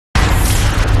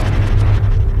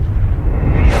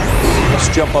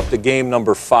jump up to game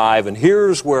number 5, and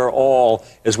here's where all,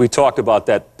 as we talked about,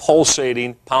 that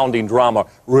pulsating, pounding drama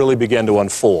really began to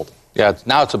unfold. Yeah,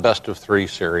 now it's a best-of-3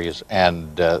 series,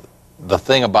 and the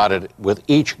thing about it, with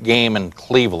each game in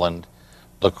Cleveland,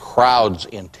 the crowd's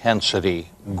intensity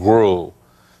grew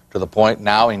to the point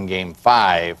now in game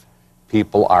 5,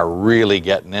 people are really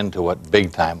getting into it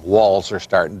big time. Walls are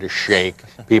starting to shake.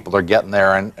 People are getting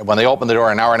there, and when they open the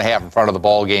door an hour and a half in front of the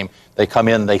ball game, they come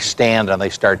in, they stand, and they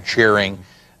start cheering.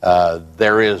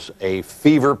 There is a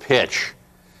fever pitch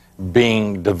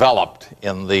being developed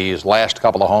in these last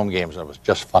couple of home games. It was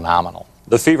just phenomenal.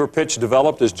 The fever pitch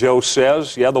developed, as Joe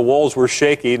says. Yeah, the walls were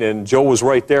shaking, and Joe was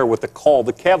right there with the call.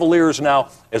 The Cavaliers now,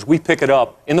 as we pick it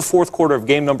up, in the fourth quarter of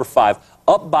game number 5,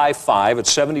 up by 5 at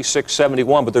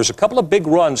 76-71, but there's a couple of big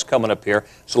runs coming up here.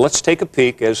 So let's take a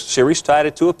peek. As series tied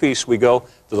at 2 apiece, we go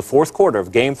to the fourth quarter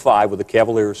of game 5 with the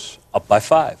Cavaliers up by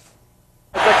 5.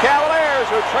 The Cavaliers,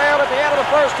 who trailed at the end of the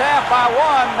first half by 1,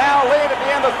 now lead at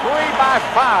the end of 3 by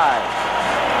 5.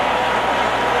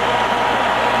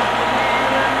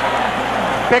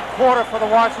 Big quarter for the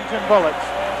Washington Bullets.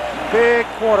 Big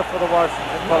quarter for the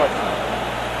Washington Bullets.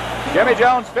 Jimmy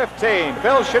Jones, 15.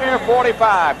 Phil Chenier,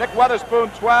 45. Nick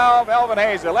Weatherspoon, 12. Elvin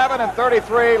Hayes, 11. And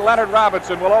 33, Leonard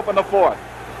Robinson will open the fourth.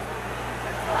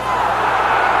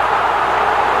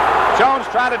 Jones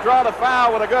tried to draw the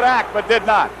foul with a good act, but did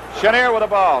not. Chenier with the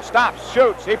ball. Stops,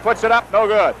 shoots. He puts it up, no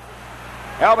good.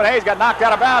 Elvin Hayes got knocked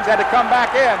out of bounds, had to come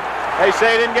back in. They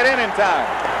say he didn't get in time.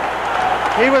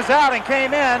 He was out and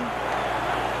came in.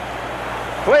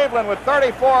 Cleveland with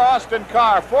 34, Austin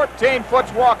Carr, 14,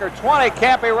 Foots Walker, 20,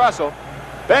 Campy Russell,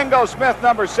 Bingo Smith,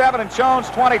 number 7, and Jones,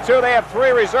 22. They have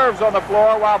 3 reserves on the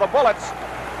floor, while the Bullets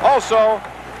also,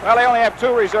 well, they only have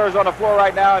 2 reserves on the floor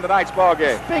right now in tonight's ball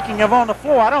game. Speaking of on the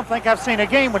floor, I don't think I've seen a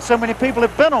game when so many people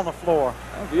have been on the floor.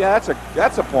 Yeah,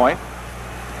 that's a point.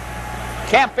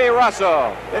 Campy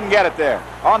Russell didn't get it there.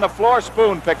 On the floor,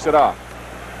 Spoon picks it off.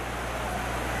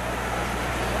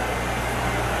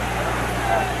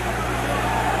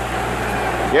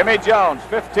 Jimmy Jones,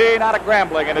 15 out of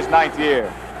Grambling in his 9th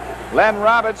year. Len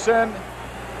Robinson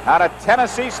out of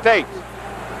Tennessee State.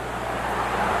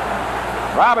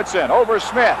 Robinson over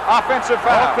Smith. Offensive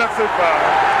foul. Offensive foul.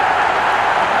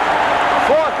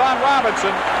 4th on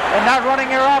Robinson. They're not running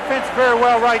their offense very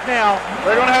well right now.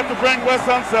 They're going to have to bring Wes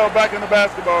Unseld back in the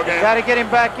basketball game. Got to get him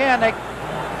back in.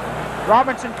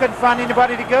 Robinson couldn't find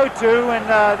anybody to go to and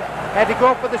had to go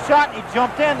up with a shot, and he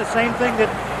jumped in, the same thing that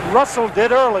Russell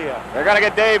did earlier. They're going to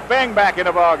get Dave Bing back in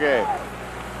the ball game.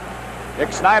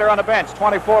 Dick Snyder on the bench,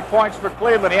 24 points for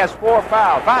Cleveland. He has 5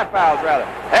 fouls rather.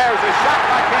 There's a shot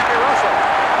by Campy Russell.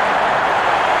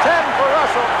 10 for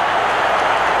Russell.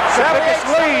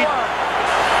 78 lead.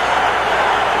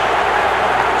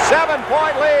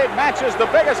 7-point lead matches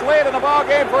the biggest lead in the ball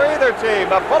game for either team.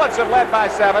 The Bullets have led by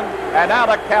 7, and now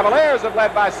the Cavaliers have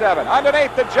led by 7.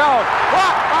 Underneath to Jones,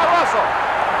 blocked by Russell.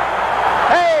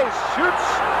 Hayes shoots.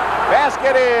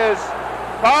 Basket is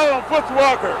foul on Foots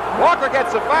Walker. Walker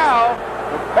gets a foul.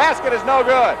 The basket is no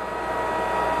good.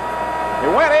 He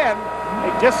went in.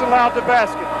 They disallowed the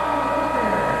basket.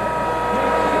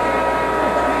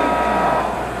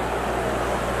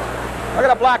 Look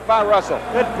at a block by Russell.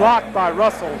 Good block by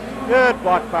Russell. Good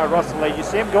block by Russell. You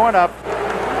see him going up.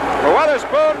 For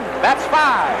Weatherspoon, that's 5.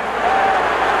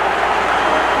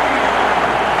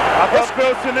 I thought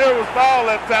Phil Chenier was fouled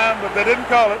that time, but they didn't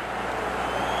call it.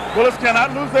 Bullets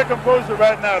cannot lose their composure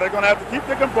right now. They're going to have to keep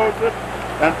their composure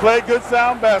and play good,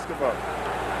 sound basketball.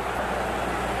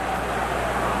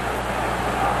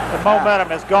 The momentum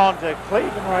has gone to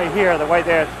Cleveland right here, the way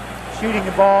they're shooting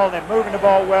the ball and they're moving the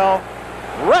ball well.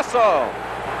 Russell,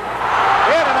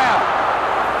 in and out.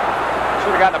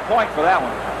 Should have gotten a point for that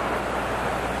one.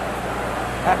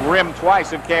 That rimmed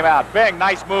twice and came out. Bing,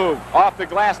 nice move. Off the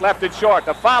glass, left it short.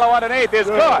 The follow underneath is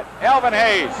good. Elvin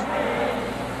Hayes.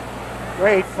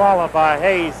 Great follow by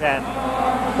Hayes, and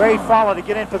great follow to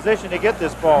get in position to get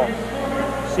this ball.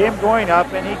 See him going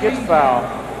up, and he gets fouled.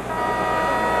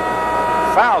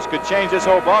 Fouls could change this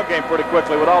whole ball game pretty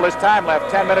quickly with all this time left.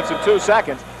 10 minutes and 2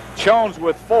 seconds. Jones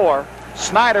with 4.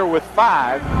 Snyder with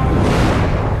 5. In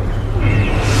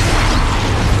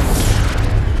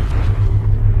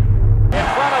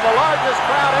front of the largest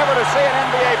crowd ever to see an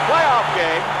NBA playoff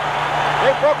game.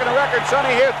 They've broken the record,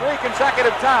 Sonny, here 3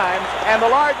 consecutive times, and the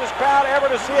largest crowd ever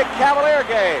to see a Cavalier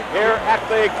game here at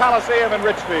the Coliseum in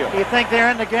Richfield. You think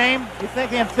they're in the game? You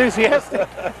think they're enthusiastic?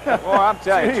 Well, I'm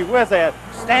telling you. With that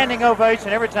standing ovation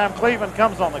every time Cleveland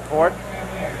comes on the court.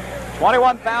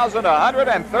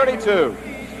 21,132.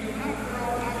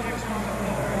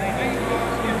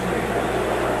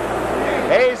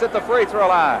 Hayes at the free throw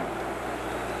line.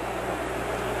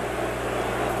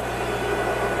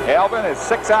 Elvin is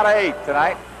 6 out of 8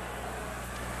 tonight.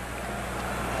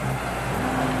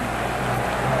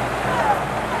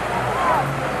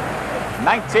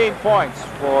 $19 points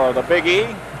for the Big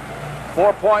E.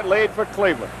 4-point lead for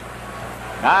Cleveland.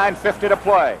 9:50 to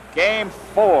play. Game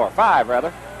 5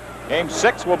 rather. Game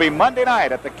 6 will be Monday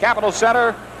night at the Capitol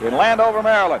Center in Landover,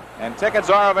 Maryland, and tickets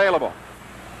are available.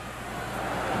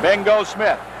 Bingo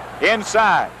Smith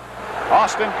inside.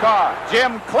 Austin Carr.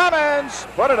 Jim Clemens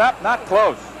put it up, not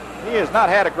close. He has not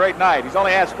had a great night. He's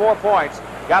only has 4 points.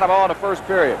 Got them all in the first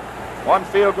period. 1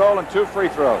 field goal and 2 free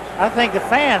throws. I think the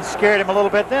fans scared him a little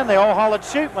bit then. They all hollered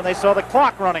shoot when they saw the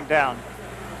clock running down.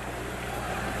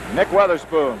 Nick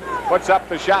Weatherspoon puts up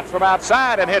the shot from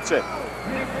outside and hits it.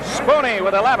 Spooney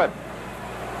with 11.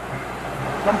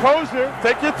 Composure,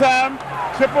 take your time,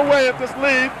 chip away at this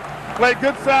lead, play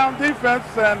good sound defense,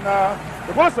 and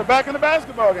the Bullets are back in the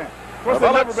basketball game. Of course,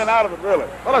 they've never been out of it, really.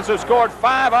 Bullets have scored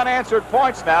 5 unanswered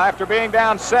points now after being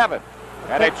down 7.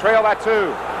 And they trail by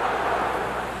 2.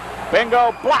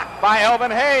 Bingo blocked by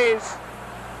Elvin Hayes.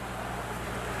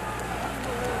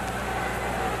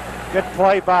 Good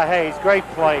play by Hayes. Great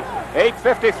play.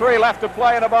 8:53 left to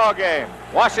play in the ball game.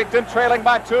 Washington trailing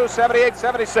by 2,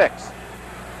 78-76.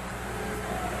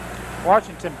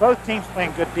 Washington, both teams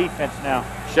playing good defense now.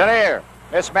 Chenier,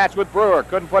 mismatch with Brewer,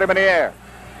 couldn't put him in the air.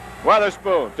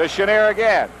 Weatherspoon to Chenier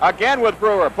again. Again with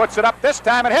Brewer, puts it up this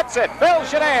time and hits it. Phil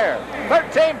Chenier,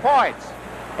 13 points.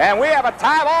 And we have a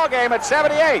tie ball game at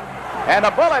 78. And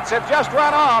the Bullets have just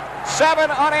run off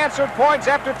 7 unanswered points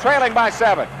after trailing by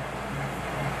 7.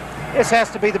 This has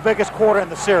to be the biggest quarter in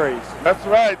the series. That's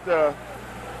right.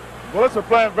 Bullets are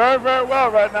playing very, very well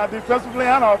right now, defensively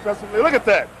and offensively. Look at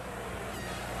that.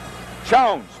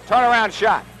 Jones, turnaround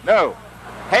shot. No.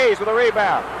 Hayes with a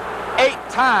rebound. 8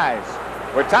 ties.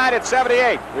 We're tied at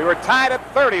 78. We were tied at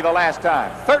 30 the last time.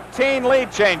 13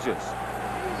 lead changes.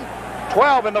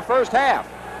 12 in the first half.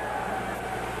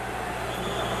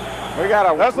 We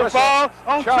got a That's a whistle. foul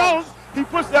on Jones. He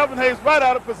pushed Elvin Hayes right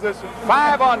out of position.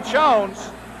 5 on Jones.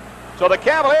 So the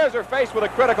Cavaliers are faced with a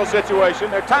critical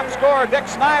situation. Their top scorer, Dick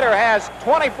Snyder, has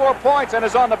 24 points and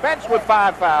is on the bench with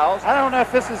 5 fouls. I don't know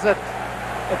if this is a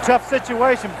tough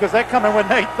situation because they're coming with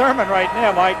Nate Thurman right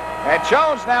now, Mike. And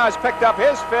Jones now has picked up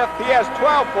his 5th. He has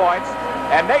 12 points.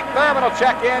 And Nate Thurman will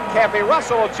check in. Campy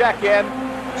Russell will check in.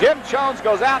 Jim Jones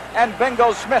goes out, and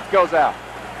Bingo Smith goes out.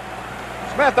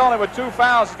 Smith only with 2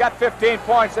 fouls. He's got 15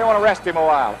 points. They want to rest him a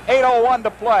while. 8:01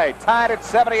 to play. Tied at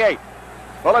 78.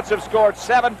 Bullets have scored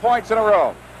 7 points in a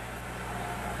row.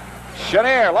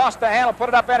 Chenier lost the handle, put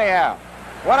it up anyhow.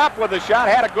 Went up with the shot,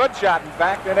 had a good shot, in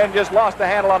fact, and then just lost the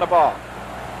handle on the ball.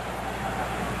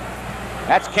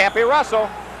 That's Campy Russell.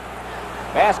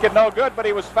 Basket no good, but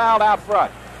he was fouled out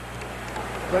front.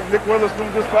 I think Nick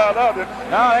Weatherspoon just fouled out, didn't he?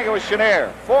 No, I think it was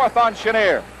Chenier. 4th on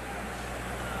Chenier.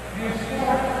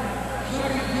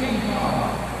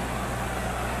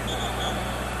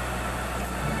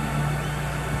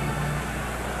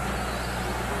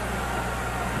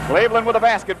 Cleveland with the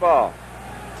basketball.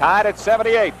 Tied at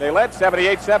 78. They led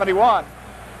 78-71.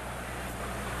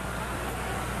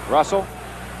 Russell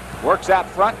works out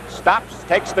front, stops,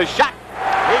 takes the shot.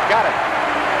 He got it.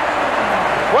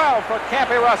 12 for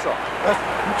Campy Russell.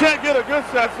 You can't get a good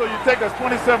shot, so you take a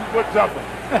 27-foot jumper.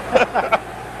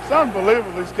 It's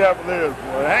unbelievable, these Cavaliers,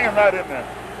 boy. Hanging right in there.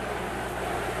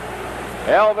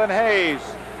 Elvin Hayes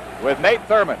with Nate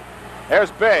Thurman.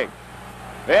 There's Big.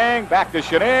 Bing, back to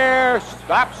Chenier,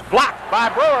 stops, blocked by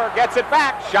Brewer, gets it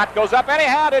back. Shot goes up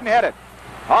anyhow, didn't hit it.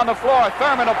 On the floor,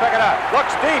 Thurman will pick it up.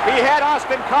 Looks deep, he had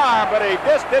Austin Carr, but he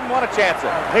just didn't want to chance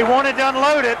it. He wanted to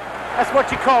unload it. That's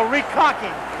what you call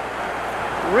recocking.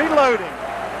 Reloading.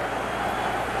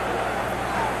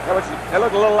 That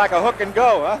looked a little like a hook and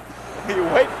go, huh? You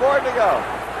wait for it to go.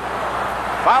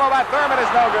 Followed by Thurman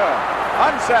is no good.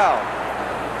 Unseld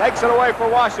takes it away for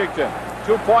Washington.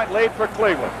 2-point lead for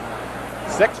Cleveland.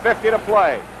 6:50 to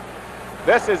play.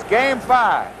 This is game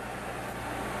 5.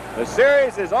 The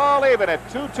series is all even at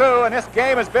 2-2, and this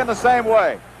game has been the same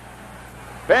way.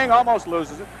 Bing almost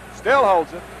loses it, still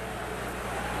holds it.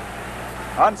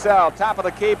 Unseld, top of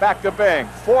the key, back to Bing.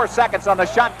 4 seconds on the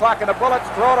shot clock, and the Bullets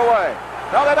throw it away.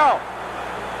 No, they don't.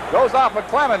 Goes off with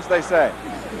Clemens, they say.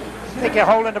 I think they're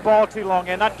holding the ball too long.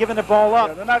 They're not giving the ball up.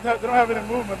 Yeah, they don't have any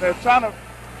movement. They're trying to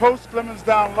post Clemens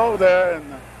down low there,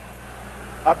 and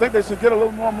I think they should get a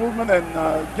little more movement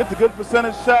and get the good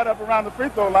percentage shot up around the free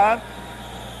throw line.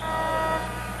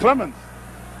 Clemens.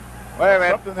 Wait a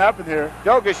minute. Something happened here.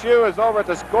 Joe Gashu is over at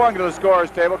the going to the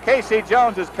scorer's table. K.C.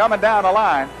 Jones is coming down the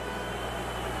line.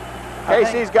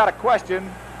 K.C.'s got a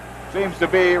question. Seems to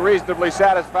be reasonably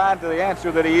satisfied to the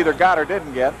answer that he either got or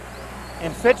didn't get.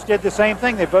 and Fitch did the same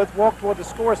thing. They both walked toward the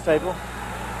scores table.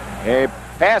 A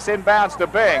pass inbounds to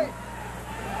Bing.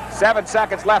 7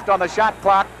 seconds left on the shot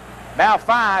clock. Now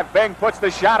 5. Bing puts the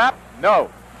shot up. No.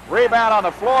 Rebound on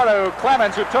the floor to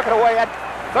Clemens, who took it away. At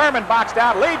Thurman boxed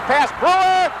out. Lead pass,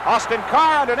 Brewer. Austin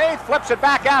Carr underneath. Flips it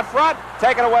back out front.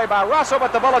 Taken away by Russell,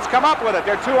 but the Bullets come up with it.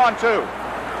 They're 2-on-2.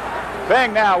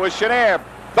 Bing now with Chenier.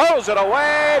 Throws it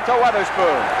away to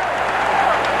Weatherspoon.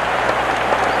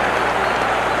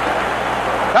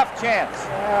 Tough chance.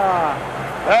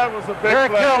 That was a big Very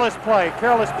play.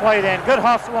 careless play then. Good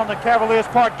hustle on the Cavaliers'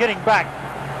 part getting back.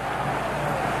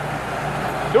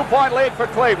 2-point lead for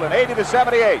Cleveland,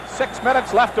 80-78. 6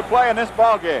 minutes left to play in this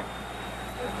ball game.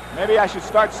 Maybe I should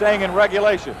start saying in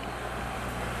regulation.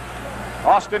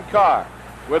 Austin Carr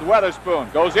with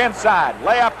Weatherspoon. Goes inside.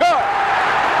 Layup good.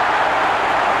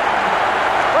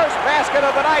 First basket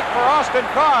of the night for Austin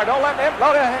Carr. Don't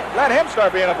let him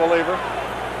start being a believer.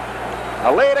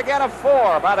 A lead again of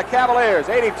 4 by the Cavaliers,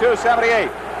 82-78.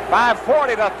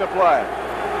 5:40 left to play.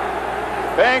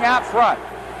 Bing out front.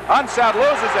 Unseld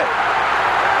loses it.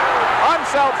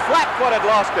 Unseld flat-footed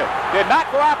lost it. Did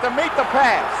not go out to meet the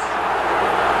pass.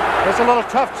 There's a little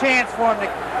tough chance for him to...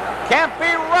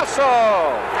 Campy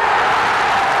Russell.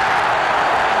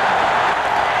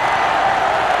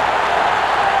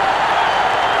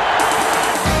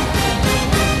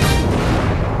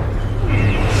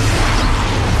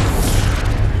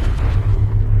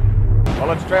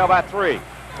 Bullets trail by 3.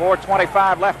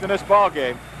 4:25 left in this ball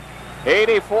game.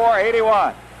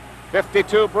 84-81.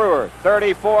 52 Brewer.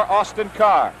 34 Austin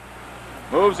Carr.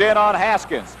 Moves in on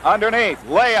Haskins. Underneath.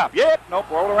 Layup. Yep. Nope.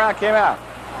 Rolled around. Came out.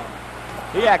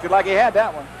 He acted like he had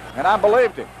that one, and I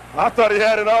believed him. I thought he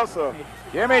had it also.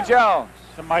 Jimmy Jones.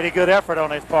 It's a mighty good effort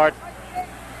on his part.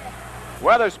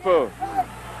 Weatherspoon.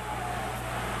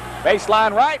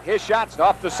 Baseline right. His shot's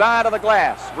off the side of the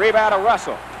glass. Rebound of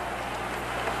Russell.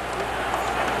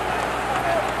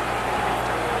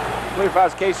 I believe if I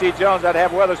was K.C. Jones, I'd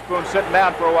have Weatherspoon sitting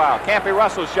down for a while. Campy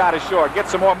Russell's shot is short. Get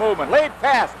some more movement. Lead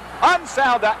pass.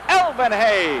 Unsound to Elvin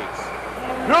Hayes.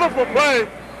 Beautiful play.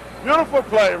 Beautiful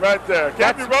play right there.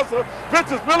 Campy Russell.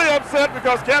 Fitch is really upset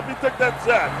because Campy took that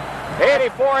shot.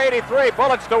 84-83.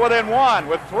 Bullets to within 1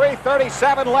 with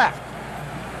 3:37 left.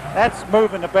 That's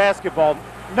moving the basketball.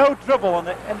 No dribble and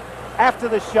after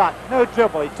the shot. No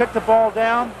dribble. He took the ball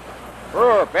down.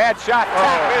 Brewer, bad shot.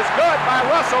 Tap is good by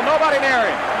Russell. Nobody near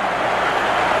him.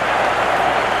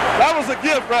 That was a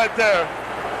gift right there.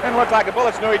 Didn't look like the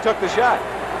Bullets knew he took the shot.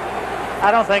 I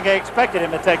don't think they expected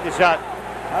him to take the shot.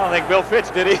 I don't think Bill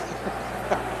Fitch did either.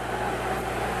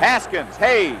 Haskins,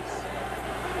 Hayes.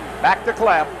 Back to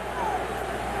Clem.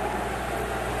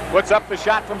 Puts up the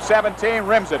shot from 17,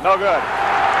 rims it, no good.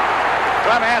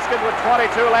 Clem Haskins with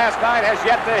 22 last night has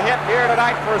yet to hit here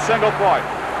tonight for a single point.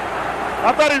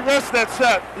 I thought he rushed that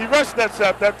shot. He rushed that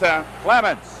shot that time.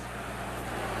 Clemens.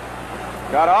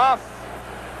 Got off.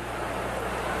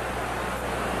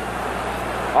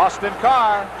 Austin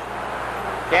Carr.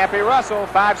 Campy Russell,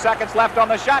 5 seconds left on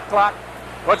the shot clock.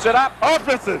 Puts it up.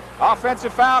 Offensive.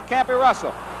 Offensive foul, Campy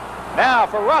Russell. Now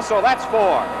for Russell, that's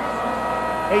 4.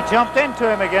 He jumped into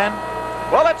him again.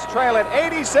 Bullets trail at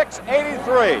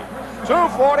 86-83.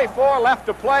 2:44 left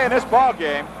to play in this ball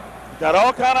game. Got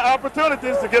all kind of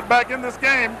opportunities to get back in this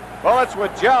game. Bullets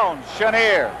with Jones,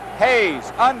 Chenier,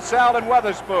 Hayes, Unseld, and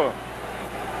Weatherspoon.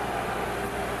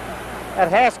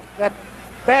 That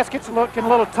basket's looking a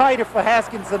little tighter for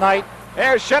Haskins tonight.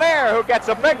 There's Chenier, who gets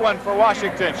a big one for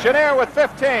Washington. Chenier with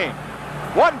 15.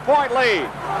 1-point lead.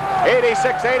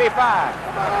 86-85.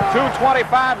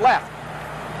 2:25 left.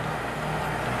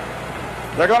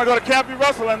 They're going to go to Campy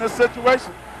Russell in this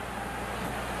situation.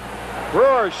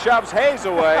 Brewer shoves Hayes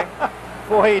away.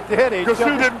 Boy, he did. Because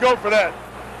Sue didn't go for that.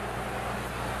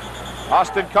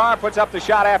 Austin Carr puts up the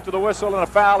shot after the whistle, and a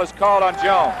foul is called on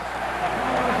Jones.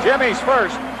 Jimmy's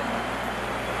first.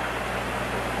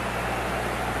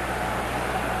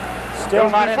 Still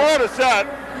not before the shot,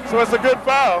 so it's a good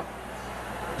foul.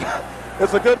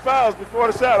 It's a good foul. It's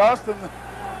before the shot. Austin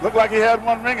looked like he had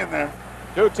one ring in there.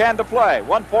 2:10 to play.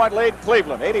 1-point lead,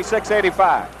 Cleveland,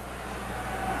 86-85.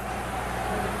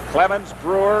 Clemens,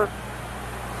 Brewer,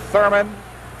 Thurman,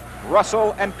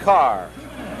 Russell, and Carr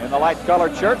in the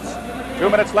light-colored shirts. 2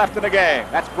 minutes left in the game.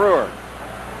 That's Brewer.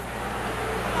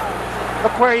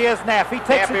 Look where he is now. If he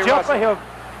takes a jumper, he'll...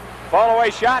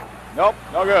 Fall-away shot. Nope,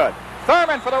 no good.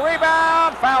 Thurman for the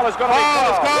rebound. Foul is going to be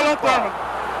called. It's called on Thurman.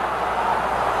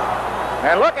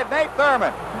 And look at Nate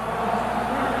Thurman.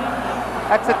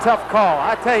 That's a tough call.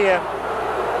 I tell you,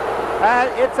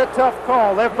 it's a tough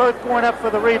call. They're both going up for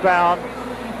the rebound.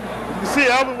 You see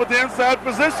Elvin with the inside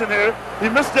position here. He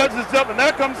misjudged his jump, and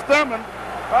there comes Thurman.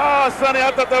 Oh, Sonny,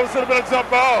 I thought that should have been a jump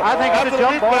ball. I think it's a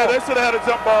jump ball. They should have had a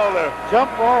jump ball there.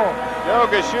 Jump ball. Joe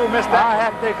Gushue missed that. I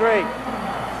have to agree.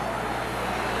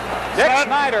 Dick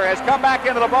Snyder has come back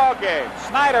into the ball game.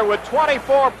 Snyder with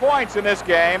 24 points in this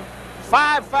game,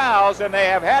 5 fouls, and they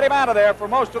have had him out of there for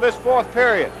most of this fourth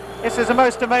period. This is the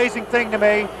most amazing thing to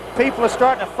me. People are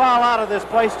starting to file out of this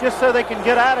place just so they can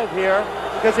get out of here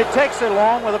because it takes so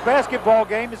long with a basketball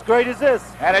game as great as this.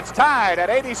 And it's tied at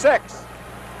 86.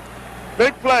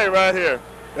 Big play right here.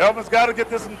 Elvin's got to get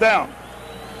this one down.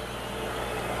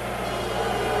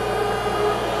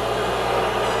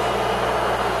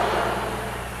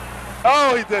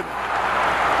 Oh, he didn't.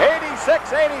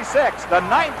 86-86, the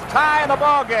 9th tie in the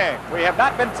ball game. We have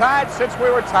not been tied since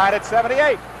we were tied at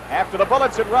 78 after the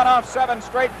Bullets had run off 7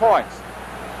 straight points.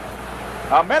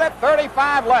 A minute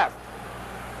 35 left.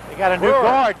 They got a new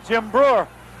guard, Jim Brewer.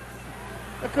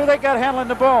 Look who they got handling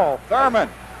the ball. Thurman.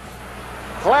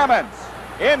 Clemens.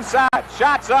 Inside.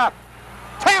 Shots up.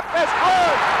 Tap is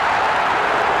good.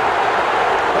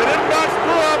 They didn't box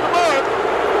Brewer off the board.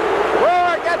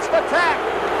 Brewer gets the tap.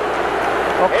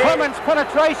 Well, Clemens'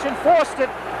 penetration forced it.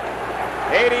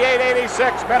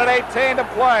 88-86, minute 18 to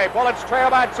play. Bullets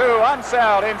trail by 2.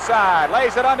 Unseld inside.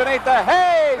 Lays it underneath the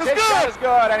Hayes. His shot is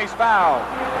good, and he's fouled.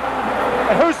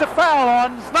 And who's the foul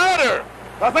on? Snyder.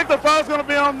 I think the foul's going to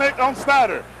be on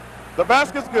Snyder. The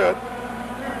basket's good.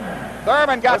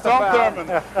 Thurman got the foul.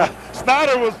 Thurman.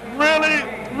 Snyder was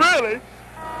really.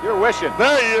 You're wishing.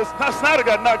 There he is. Snyder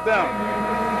got knocked down.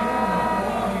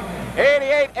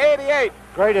 88-88.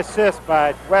 Great assist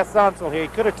by Wes Unseld here. He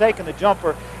could have taken the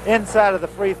jumper inside of the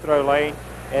free throw lane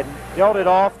and dealt it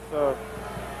off to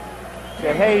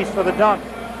Hayes for the dunk.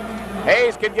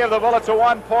 Hayes can give the Bullets a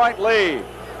 1-point lead.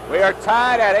 We are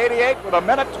tied at 88 with a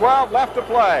minute 12 left to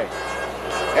play.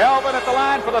 Elvin at the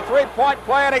line for the 3-point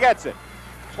play, and he gets it.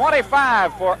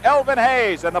 25 for Elvin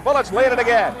Hayes, and the Bullets lead it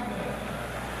again.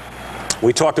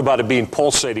 We talked about it being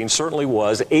pulsating. Certainly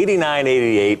was.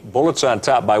 89-88. Bullets on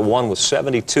top by 1 with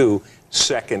 72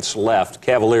 seconds left.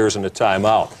 Cavaliers in a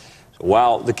timeout. So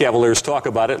while the Cavaliers talk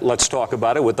about it, let's talk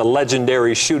about it with the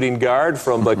legendary shooting guard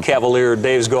from Cavalier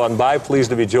days gone by.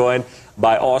 Pleased to be joined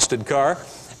by Austin Carr.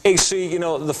 AC, you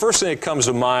know, the first thing that comes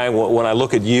to mind when I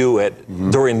look at you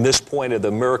during this point of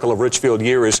the Miracle of Richfield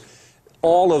year is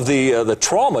all of the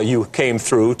trauma you came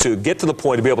through to get to the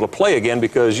point to be able to play again,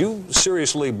 because you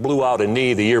seriously blew out a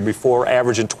knee the year before,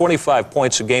 averaging 25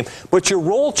 points a game. But your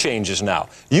role changes now.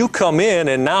 You come in,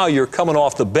 and now you're coming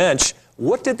off the bench.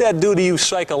 What did that do to you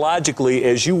psychologically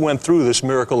as you went through this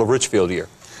Miracle of Richfield year?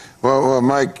 Well,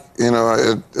 Mike, you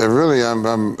know, really,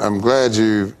 I'm glad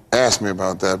you asked me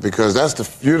about that, because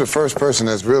you're the first person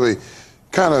that's really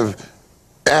kind of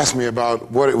asked me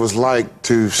about what it was like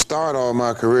to start all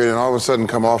my career and all of a sudden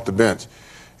come off the bench.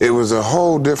 It was a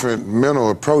whole different mental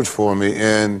approach for me,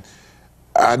 and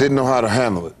I didn't know how to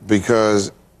handle it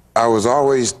because I was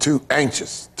always too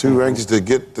anxious to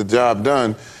get the job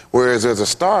done, whereas as a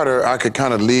starter, I could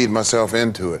kind of lead myself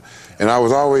into it. And I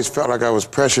was always felt like I was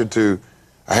pressured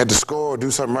I had to score or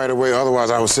do something right away, otherwise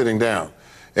I was sitting down.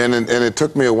 And it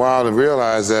took me a while to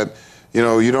realize that, you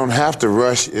know, you don't have to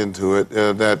rush into it,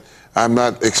 that I'm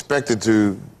not expected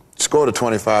to score the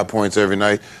 25 points every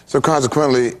night. So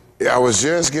consequently, I was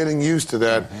just getting used to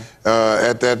that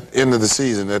at that end of the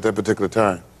season, at that particular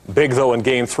time. Big, though, in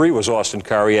Game 3 was Austin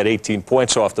Carr. He had 18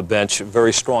 points off the bench.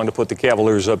 Very strong to put the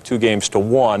Cavaliers up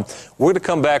 2-1. We're going to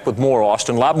come back with more,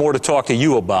 Austin. A lot more to talk to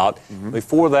you about.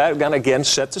 Before that, we're going to, again,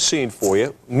 set the scene for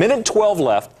you. Minute 12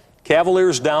 left.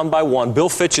 Cavaliers down by 1. Bill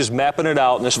Fitch is mapping it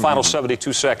out in this final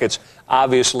 72 seconds.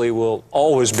 Obviously, will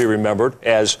always be remembered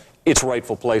as its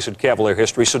rightful place in Cavalier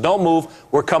history. So don't move.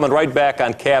 We're coming right back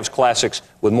on Cavs Classics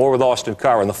with more with Austin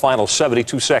Carr in the final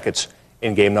 72 seconds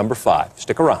in game number 5.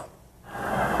 Stick around.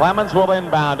 Clemens will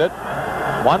inbound it.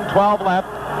 1:12 left.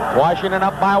 Washington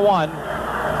up by 1.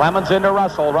 Clemens into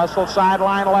Russell. Russell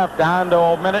sideline left down to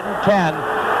a minute and 10.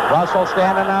 Russell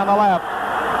standing on the left.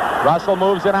 Russell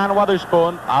moves it on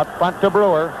Witherspoon. Out front to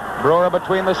Brewer. Brewer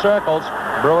between the circles.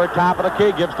 Brewer top of the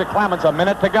key. Gives to Clemens. A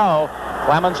minute to go.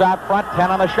 Clemens out front. 10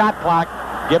 on the shot clock.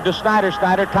 Give to Snyder.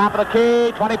 Snyder top of the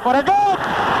key. 20-footer. Good!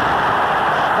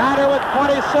 Snyder with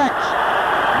 26.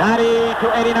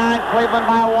 90-89. Cleveland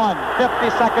by 1. 50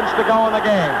 seconds to go in the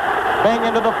game. Bing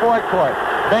into the forecourt.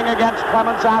 Bing against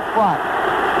Clemens out front.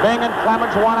 Bing and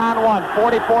Clemens one-on-one.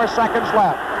 44 seconds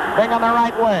left. Bing on the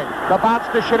right wing. The bounce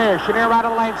to Chenier. Chenier right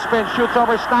of the lane spin. Shoots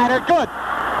over Snyder. Good.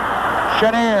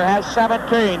 Chenier has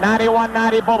 17.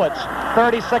 91-90 Bullets.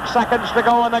 36 seconds to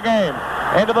go in the game.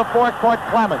 Into the forecourt,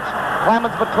 Clemens.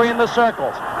 Clemens between the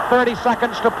circles. 30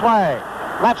 seconds to play.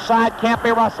 Left side can't be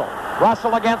Russell.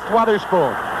 Russell against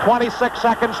Weatherspoon. 26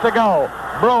 seconds to go.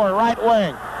 Brewer, right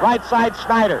wing. Right side,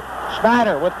 Snyder.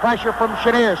 Snyder with pressure from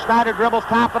Chenier. Snyder dribbles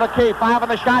top of the key. 5 on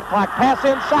the shot clock. Pass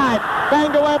inside.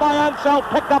 Banged away by Unseld.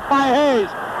 Picked up by Hayes.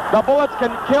 The Bullets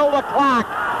can kill the clock.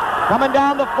 Coming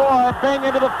down the floor. Bing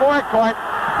into the forecourt.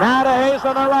 Now to Hayes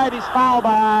on the right. He's fouled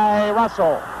by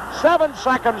Russell. 7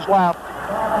 seconds left.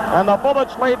 And the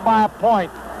Bullets lead by a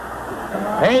point.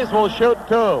 Hayes will shoot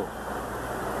 2.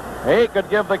 He could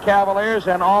give the Cavaliers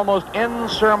an almost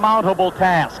insurmountable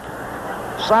task.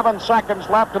 7 seconds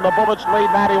left and the Bullets lead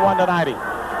 91-90.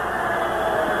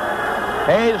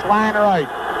 Hayes line right.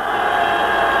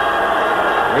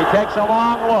 He takes a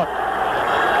long look.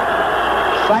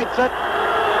 Sights it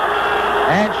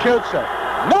and shoots it.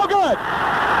 No good!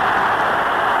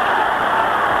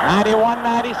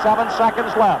 91-90, 7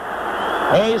 seconds left.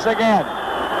 Hayes again.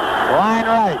 Line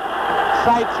right.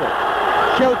 Sights it.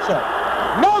 Shoots it.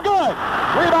 No good!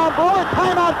 Rebound Brewer.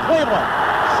 Timeout Cleveland.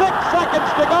 6 seconds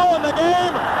to go in the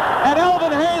game, and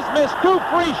Elvin Hayes missed 2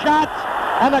 free shots,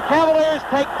 and the Cavaliers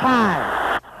take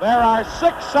time. There are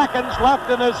 6 seconds left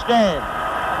in this game.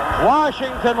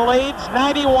 Washington leads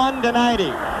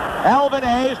 91-90. Elvin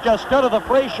Hayes just stood at the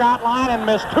free shot line and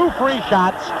missed 2 free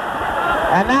shots,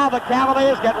 and now the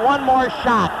Cavaliers get 1 more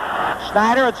shot.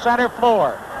 Snyder at center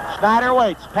floor. Snyder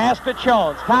waits. Pass to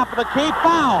Jones. Top of the key.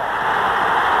 Foul.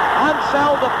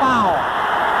 Unseld the foul.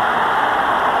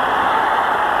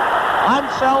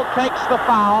 Unseld takes the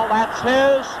foul. That's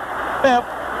his 5th.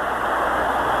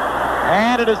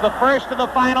 And it is the first of the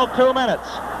final 2 minutes.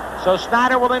 So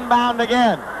Snyder will inbound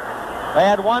again. They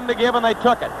had 1 to give and they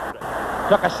took it.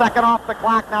 Took a second off the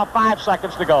clock. Now 5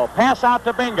 seconds to go. Pass out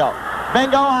to Bingo.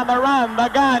 Bingo on the run. The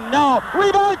gun. No.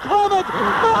 Rebound. Clement.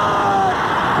 No!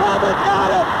 Clement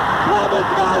got it. Clement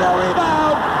got a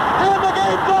rebound. And the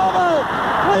game's over.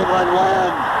 Cleveland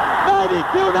wins.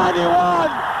 92-91.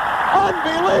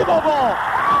 Unbelievable.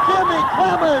 Jimmy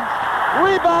Clemens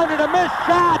rebounded a missed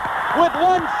shot with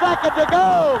 1 second to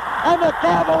go. And the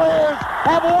Cavaliers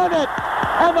have won it.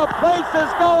 And the place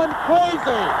is going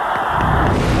crazy.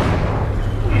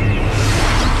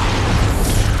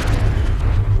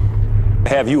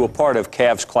 Have you a part of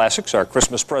Cavs Classics, our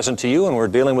Christmas present to you, and we're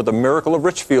dealing with the Miracle of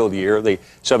Richfield year, the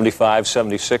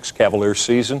 75-76 Cavaliers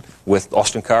season with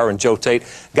Austin Carr and Joe Tate.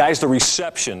 Guys, the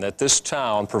reception that this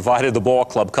town provided the ball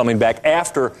club coming back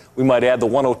after, we might add, the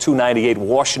 102-98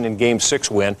 Washington Game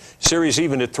 6 win. Series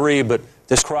even at 3, but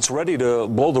this crowd's ready to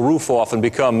blow the roof off and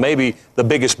become maybe the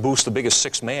biggest boost, the biggest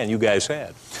 6th man you guys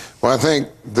had. Well, I think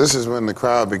this is when the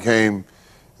crowd became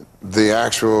the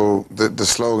actual, the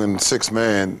slogan 6th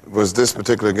man was this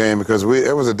particular game, because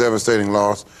it was a devastating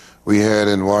loss we had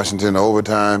in Washington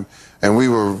overtime, and we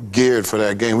were geared for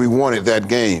that game. We wanted that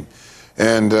game.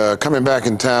 And coming back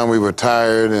in town, we were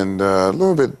tired and a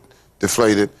little bit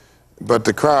deflated, but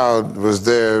the crowd was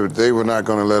there. They were not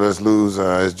going to let us lose,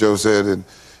 as Joe said,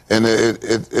 and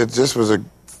it just was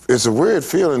it's a weird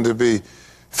feeling to be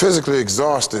physically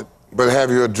exhausted, but have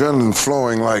your adrenaline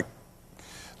flowing like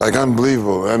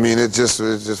unbelievable. I mean, it just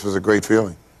was a great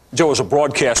feeling. Joe, as a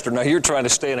broadcaster, now you're trying to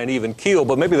stay on an even keel,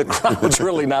 but maybe the crowd's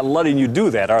really not letting you do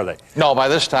that, are they? No, by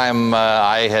this time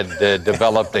I had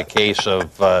developed a case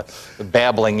of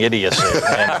babbling idiocy.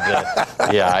 And,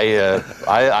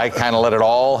 I kind of let it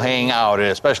all hang out,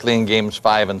 especially in games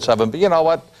 5 and 7. But you know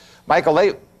what,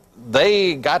 Michael,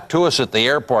 they got to us at the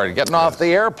airport, getting off the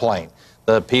airplane.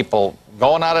 The people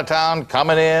going out of town,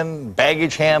 coming in,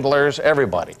 baggage handlers,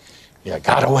 everybody. You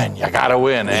gotta win, you gotta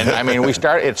win. And I mean,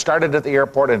 it started at the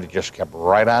airport and it just kept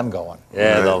right on going.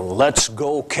 Yeah, the Let's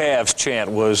Go Cavs chant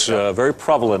was very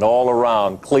prevalent all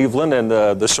around Cleveland and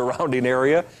the surrounding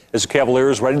area as the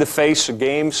Cavaliers ready to face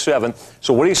Game 7.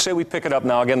 So what do you say we pick it up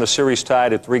now? Again, the series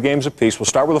tied at 3 games apiece. We'll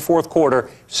start with the fourth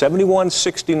quarter,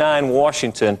 71-69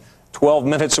 Washington. 12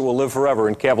 minutes that will live forever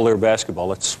in Cavalier basketball.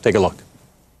 Let's take a look.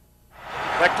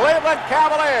 The Cleveland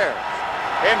Cavaliers,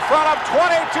 in front of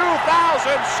 22,000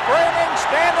 screaming,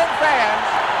 standing fans,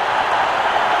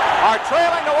 are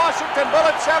trailing the Washington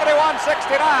Bullets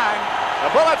 71-69. The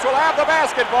Bullets will have the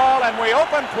basketball, and we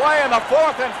open play in the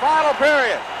 4th and final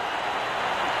period.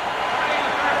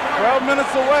 12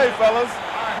 minutes away, fellas,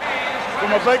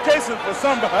 from a vacation for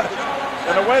somebody.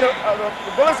 And the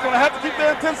Bullets going to have to keep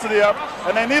their intensity up,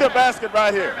 and they need a basket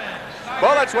right here.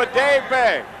 Bullets with Dave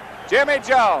Bing, Jimmy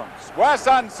Jones, Wes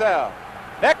Unseld,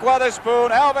 Nick Weatherspoon,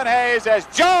 Elvin Hayes, as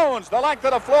Jones, the length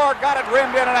of the floor, got it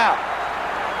rimmed in and out.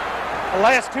 The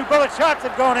last 2 Bullet shots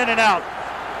have gone in and out.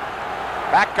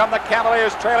 Back come the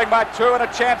Cavaliers, trailing by 2 and a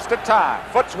chance to tie.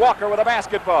 Foots Walker with a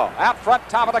basketball. Out front,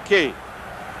 top of the key.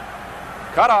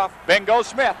 Cut off. Bingo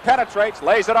Smith penetrates,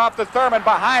 lays it off to Thurman.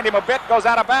 Behind him a bit, goes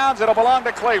out of bounds. It'll belong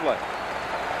to Cleveland.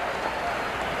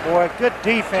 Boy, good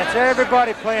defense.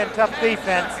 Everybody playing tough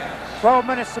defense. 12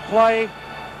 minutes to play,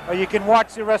 or you can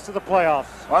watch the rest of the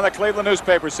playoffs. One of the Cleveland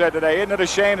newspapers said today, isn't it a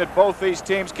shame that both these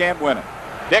teams can't win it?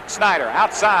 Dick Snyder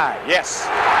outside. Yes.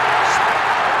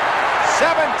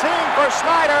 17 for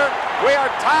Snyder. We are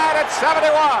tied at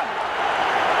 71.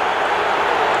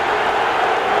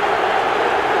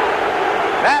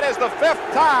 That is the 5th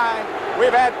time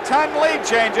we've had 10 lead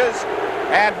changes,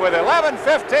 and with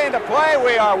 11:15 to play,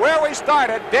 we are where we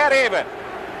started, dead even.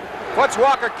 Foots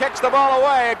Walker kicks the ball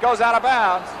away. It goes out of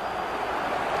bounds.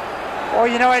 Well,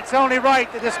 you know, it's only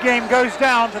right that this game goes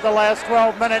down to the last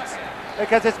 12 minutes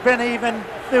because it's been even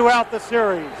throughout the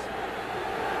series.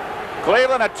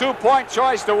 Cleveland a 2-point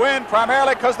choice to win,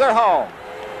 primarily because they're home.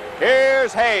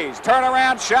 Here's Hayes.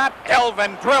 Turnaround shot.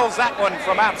 Elvin drills that one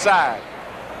from outside.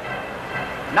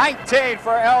 19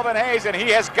 for Elvin Hayes, and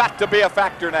he has got to be a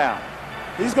factor now.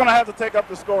 He's going to have to take up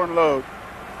the scoring load.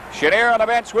 Chenier on the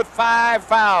bench with 5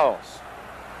 fouls.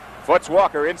 Foots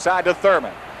Walker inside to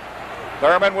Thurman.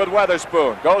 Thurman with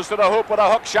Weatherspoon. Goes to the hoop with a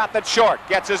hook shot that's short.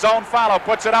 Gets his own follow,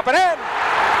 puts it up and in.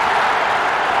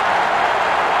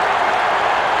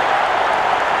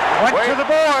 Went to the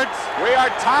boards. We are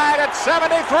tied at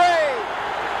 73.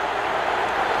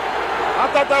 I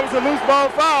thought that was a loose ball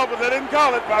foul, but they didn't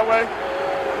call it my way.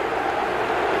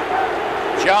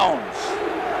 Jones.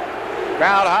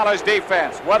 Crowd hollers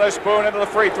defense. Weatherspoon into the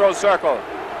free throw circle.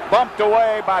 Bumped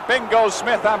away by Bingo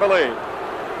Smith, I believe.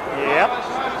 Yep.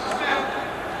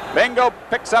 Bingo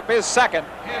picks up his second.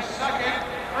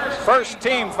 First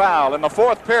team foul in the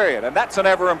 4th period, and that's an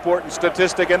ever-important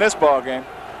statistic in this ball game.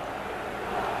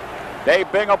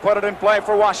 Dave Bingo put it in play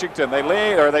for Washington. They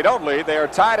lead, or they don't lead. They are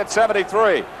tied at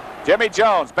 73. Jimmy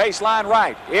Jones, baseline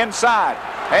right, inside.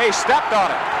 Hayes stepped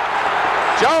on it.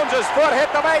 Jones's foot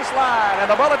hit the baseline, and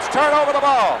the Bullets turn over the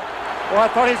ball. Well, I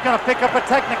thought he was going to pick up a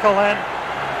technical then.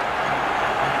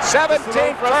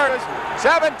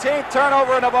 17th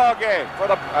turnover in the ball game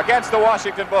against the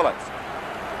Washington Bullets.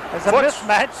 There's a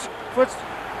mismatch.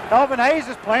 Elvin Hayes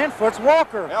is playing. Foots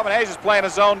Walker. Elvin Hayes is playing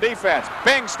his zone defense.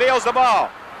 Bing steals the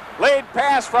ball. Lead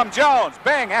pass from Jones.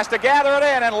 Bing has to gather it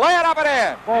in and lay it up and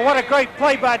in. Well, what a great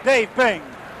play by Dave Bing.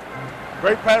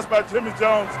 Great pass by Jimmy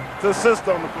Jones to assist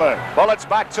on the play. Bullets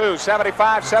by 2,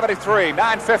 75-73.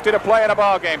 9:50 to play in the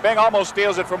ball game. Bing almost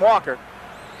steals it from Walker.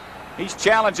 He's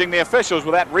challenging the officials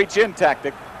with that reach-in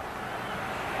tactic.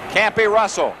 Campy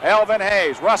Russell. Elvin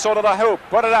Hayes. Russell to the hoop.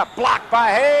 Put it up. Blocked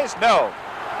by Hayes. No.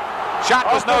 Shot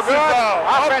was no good.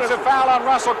 Offensive foul on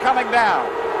Russell coming down.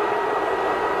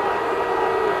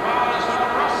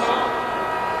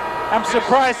 I'm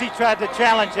surprised he tried to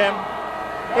challenge him.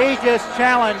 He just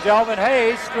challenged Elvin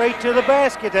Hayes straight to the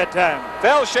basket that time.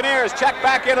 Phil Chenier is checked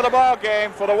back into the ball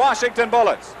game for the Washington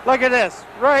Bullets. Look at this.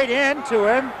 Right into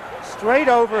him. Straight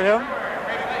over him.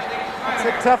 It's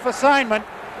a tough assignment.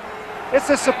 It's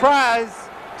a surprise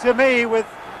to me with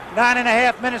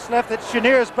 9.5 minutes left that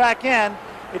Chenier's back in.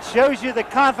 It shows you the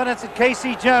confidence that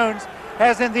K.C. Jones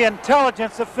has in the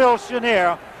intelligence of Phil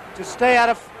Chenier to stay out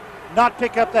of, not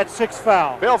pick up that 6th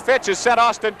foul. Bill Fitch has sent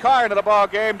Austin Carr into the ball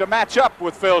game to match up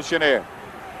with Phil Chenier.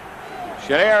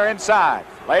 Chenier inside,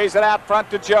 lays it out front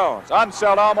to Jones.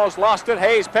 Unseld almost lost it.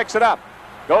 Hayes picks it up.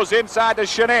 Goes inside to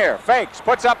Chenier. Fakes,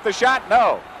 puts up the shot.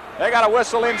 No. They got a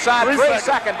whistle inside.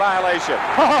 3-second violation.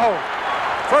 Oh.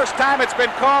 First time it's been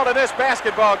called in this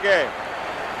basketball game.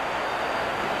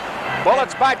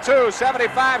 Bullets by 2,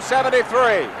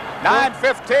 75-73.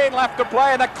 9:15 left to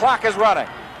play, and the clock is running.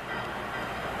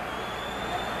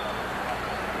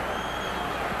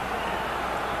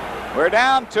 We're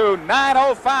down to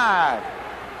 9:05.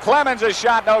 Clemens'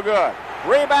 shot no good.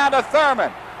 Rebound to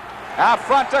Thurman. Out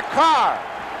front to Carr.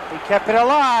 He kept it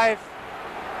alive.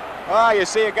 Oh, you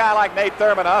see a guy like Nate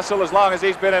Thurman hustle as long as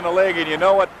he's been in the league, and you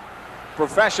know what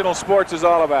professional sports is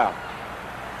all about.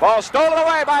 Ball stolen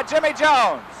away by Jimmy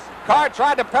Jones. Carr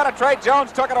tried to penetrate.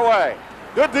 Jones took it away.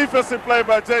 Good defensive play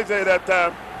by J.J. that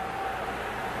time.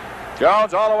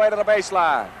 Jones all the way to the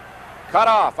baseline. Cut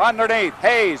off underneath.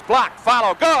 Hayes blocked.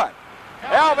 Follow. Good.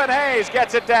 Elvin Hayes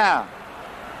gets it down.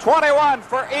 21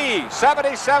 for E.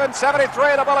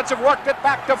 77-73. The Bullets have worked it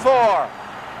back to 4.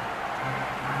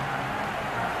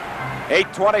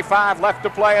 8:25 left to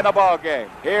play in the ball game.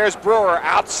 Here's Brewer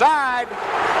outside.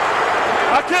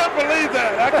 I can't believe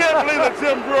that. I can't believe that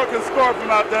Jim Brewer can score from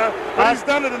out there, but he's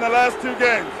done it in the last 2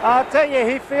 games. I'll tell you,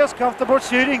 he feels comfortable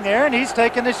shooting there, and he's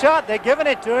taking the shot. They're giving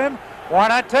it to him. Why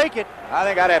not take it? I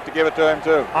think I'd have to give it to him,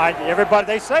 too. Everybody,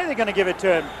 they say they're going to give it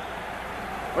to him.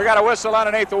 We got a whistle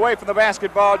underneath away from the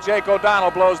basketball. Jake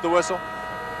O'Donnell blows the whistle.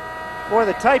 Boy,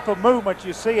 the type of movement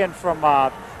you're seeing from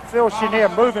Phil Chenier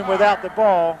moving without the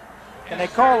ball, and they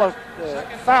call a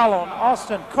foul on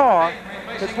Austin Carr,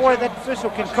 but boy, that official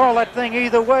can call that thing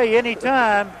either way,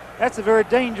 anytime. That's a very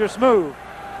dangerous move.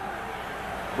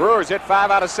 Brewers hit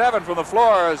 5 out of 7 from the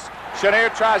floor as Chenier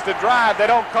tries to drive. They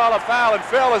don't call a foul, and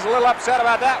Phil is a little upset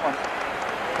about that one.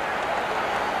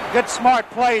 Good smart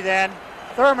play then.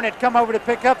 Thurman had come over to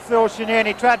pick up Phil Chenier, and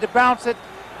he tried to bounce it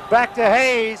back to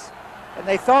Hayes, and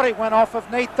they thought it went off of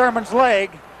Nate Thurman's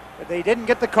leg, but they didn't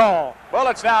get the call.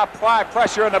 Bullets now apply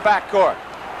pressure in the backcourt.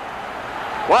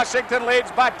 Washington leads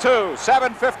by 2.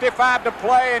 7:55 to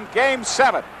play in Game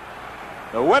 7.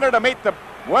 The winner to meet the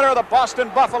winner of the Boston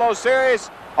Buffalo series.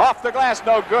 Off the glass,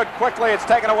 no good. Quickly, it's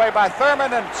taken away by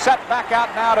Thurman and set back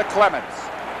out now to Clemens.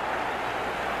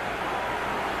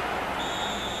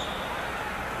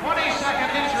 20-second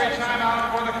injury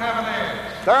timeout for the Cavaliers.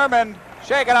 Thurman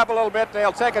shaken up a little bit.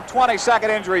 They'll take a 20-second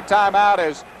injury timeout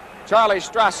as Charlie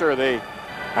Strasser, the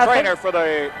trainer for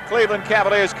the Cleveland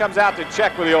Cavaliers, comes out to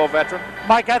check with the old veteran.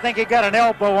 Mike, I think he got an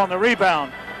elbow on the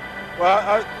rebound.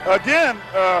 Well, again,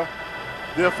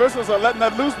 the officials are letting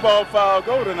that loose ball foul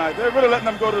go tonight. They're really letting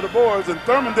them go to the boards, and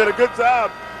Thurman did a good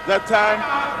job that time,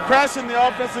 crashing the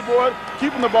offensive board,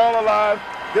 keeping the ball alive,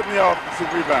 getting the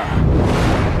offensive rebound.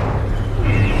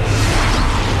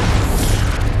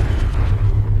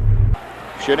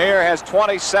 Chenier has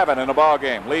 27 in the ball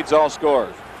game, leads all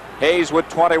scorers. Hayes with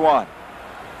 21.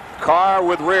 Carr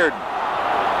with Reardon.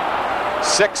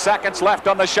 6 seconds left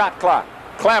on the shot clock.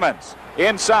 Clemens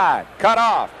inside, cut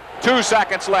off. 2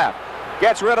 seconds left.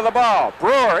 Gets rid of the ball.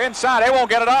 Brewer inside. They won't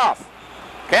get it off.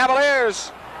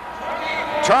 Cavaliers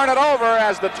turn it over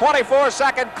as the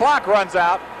 24-second clock runs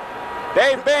out.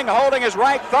 Dave Bing holding his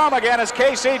right thumb again as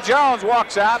K.C. Jones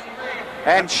walks out.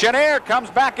 And Chenier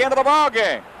comes back into the ball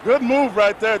game. Good move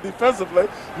right there defensively.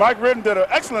 Mike Reardon did an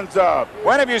excellent job.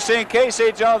 When have you seen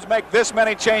K.C. Jones make this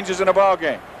many changes in a ball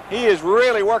game? He is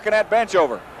really working that bench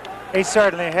over. He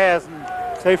certainly has, and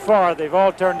so far they've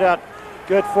all turned out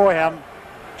good for him.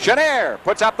 Chenier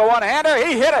puts up the one-hander.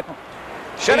 He hit it.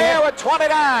 Chenier with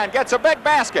 29 gets a big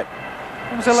basket.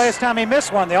 When was the last time he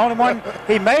missed one? The only one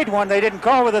he made one they didn't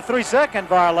call with a 3-second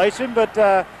violation, but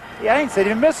yeah, I ain't seen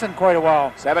him miss in quite a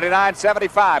while.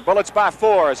 79-75. Bullets by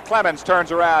 4 as Clemens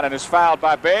turns around and is fouled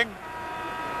by Bing.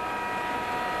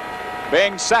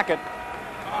 Bing second.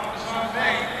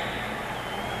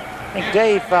 I think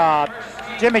Dave,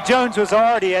 Jimmy Jones was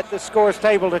already at the scores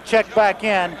table to check back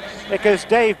in because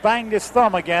Dave banged his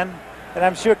thumb again, and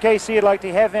I'm sure KC would like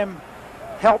to have him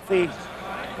healthy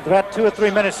with about 2 or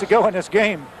 3 minutes to go in this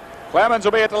game. Clemens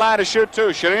will be at the line to shoot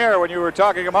too. Chenier, when you were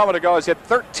talking a moment ago, has hit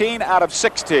 13 out of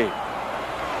 16.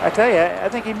 I tell you, I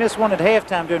think he missed one at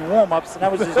halftime during warm-ups, and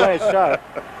that was his last shot.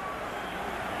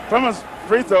 Clemens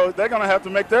free throws, they're going to have to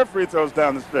make their free throws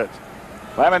down the stretch.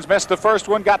 Clemens missed the first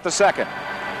one, got the second.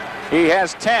 He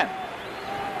has 10.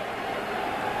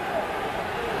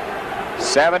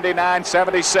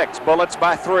 79-76. Bullets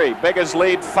by 3. Biggest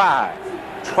lead 5.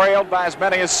 Trailed by as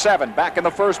many as 7. Back in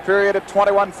the first period at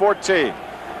 21-14.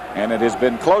 And it has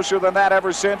been closer than that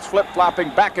ever since,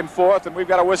 flip-flopping back and forth, and we've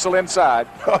got a whistle inside.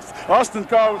 Austin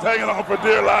Carr was hanging on for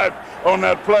dear life on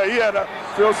that play. He had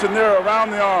Phil Chenier around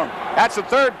the arm. That's the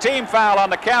 3rd team foul on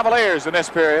the Cavaliers in this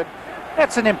period.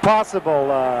 That's an impossible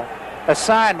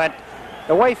assignment.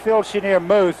 The way Phil Chenier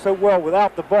moves so well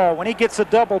without the ball, when he gets a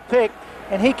double pick,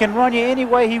 and he can run you any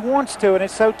way he wants to, and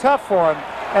it's so tough for him.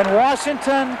 And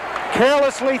Washington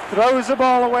carelessly throws the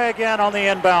ball away again on the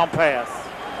inbound pass.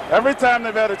 Every time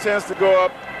they've had a chance to go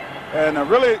up and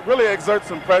really exert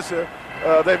some pressure,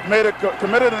 they've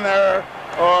committed an error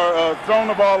or thrown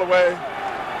the ball away.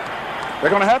 They're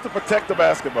going to have to protect the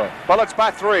basketball. Bullets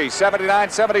by 3,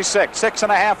 79-76.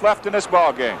 6.5 left in this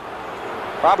ball game.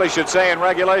 Probably should say in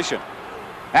regulation.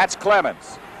 That's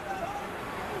Clemens.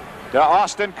 To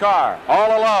Austin Carr,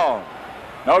 all alone.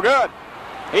 No good.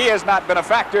 He has not been a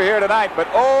factor here tonight, but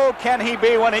oh, can he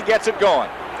be when he gets it going.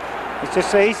 It's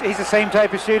just he's the same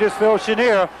type of shooter as Phil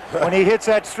Chenier. When he hits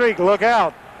that streak, look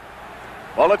out.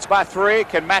 Bullets by 3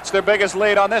 can match their biggest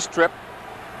lead on this trip.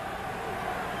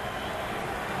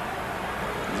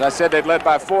 As I said, they've led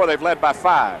by 4, they've led by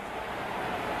 5.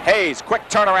 Hayes, quick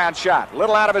turnaround shot.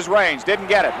 Little out of his range, didn't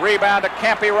get it. Rebound to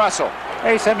Campy Russell.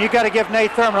 Hey, Sam, you got to give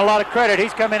Nate Thurman a lot of credit.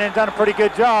 He's come in and done a pretty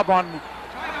good job on.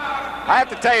 I have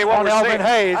to tell you what we're seeing.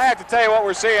 Hayes. I have to tell you what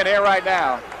we're seeing here right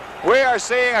now. We are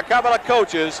seeing a couple of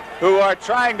coaches who are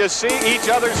trying to see each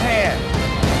other's hands.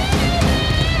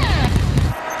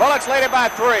 Bullets leading by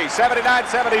 3,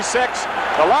 79-76.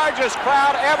 The largest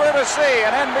crowd ever to see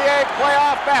an NBA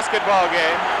playoff basketball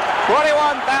game.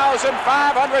 21,564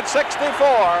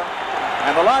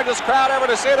 And the largest crowd ever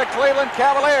to see the Cleveland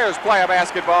Cavaliers play a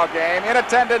basketball game in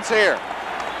attendance here.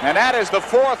 And that is the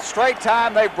 4th straight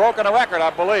time they've broken a record, I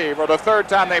believe, or the 3rd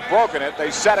time they've broken it.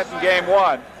 They set it in game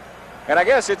 1. And I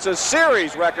guess it's a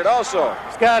series record also.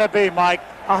 It's got to be, Mike.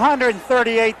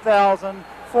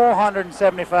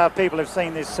 138,475 people have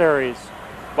seen this series.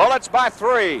 Bullets by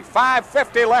 3.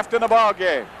 5:50 left in the ball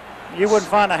game. You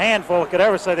wouldn't find a handful that could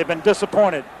ever say they've been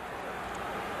disappointed.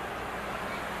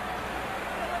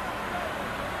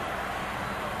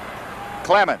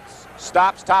 Clemens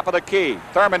stops top of the key.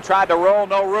 Thurman tried to roll,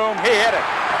 no room. He hit it.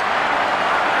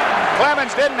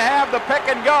 Clemens didn't have the pick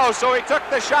and go, so he took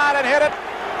the shot and hit it.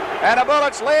 And the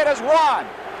Bullets lead is 1.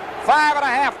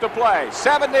 5.5 to play.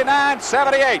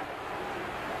 79-78.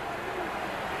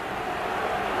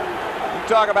 You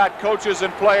talk about coaches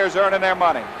and players earning their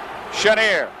money.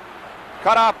 Chenier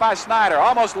cut off by Snyder.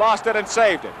 Almost lost it and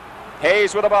saved it.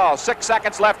 Hayes with the ball. 6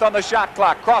 seconds left on the shot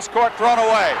clock. Cross court thrown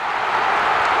away.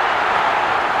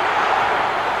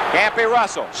 Can't be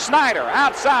Russell. Snyder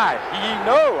outside.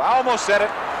 No, I almost said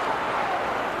it.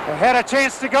 They had a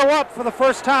chance to go up for the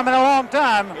first time in a long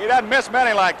time. He doesn't miss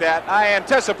many like that. I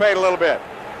anticipate a little bit.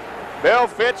 Bill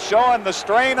Fitch showing the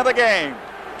strain of the game.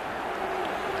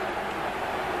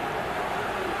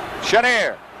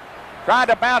 Chenier tried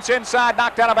to bounce inside,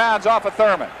 knocked out of bounds off of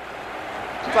Thurman.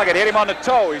 Looks like it hit him on the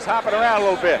toe. He's hopping around a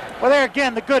little bit. Well, there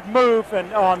again, the good move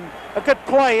and on a good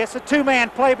play. It's a 2-man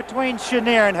play between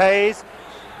Chenier and Hayes.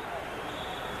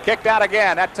 Kicked out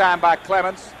again, that time by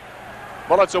Clemens.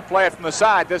 Bullets will play it from the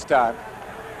side this time.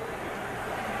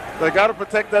 They got to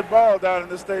protect that ball down in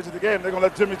this stage of the game. They're going to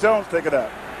let Jimmy Jones take it out.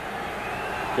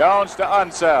 Jones to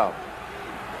Unseld.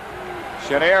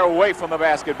 Chenier away from the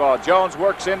basketball. Jones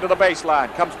works into the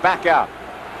baseline, comes back out.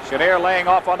 Chenier laying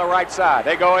off on the right side.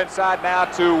 They go inside now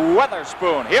to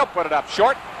Weatherspoon. He'll put it up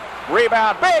short.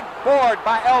 Rebound, big board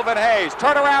by Elvin Hayes.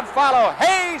 Turnaround follow.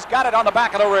 Hayes got it on the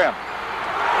back of the rim.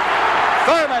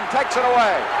 Thurman takes it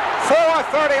away.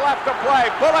 4:30 left to play.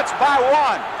 Bullets by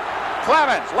 1.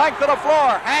 Clemens, length of the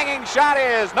floor. Hanging shot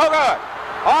is no good.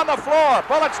 On the floor.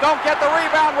 Bullets don't get the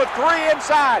rebound with 3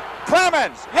 inside.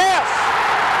 Clemens, yes!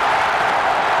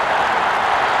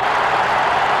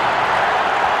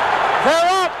 They're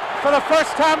up for the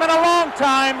first time in a long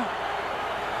time.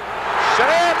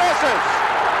 Chenier misses.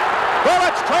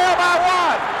 Bullets trail by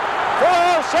 1.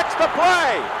 4:06 to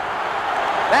play.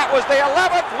 That was the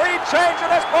 11th lead change in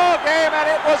this ball game, and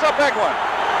it was a big one.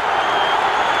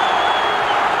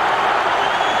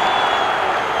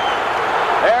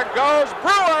 There goes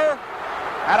Brewer,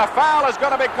 and a foul is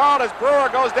going to be called as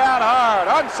Brewer goes down hard.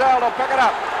 Unseld will pick it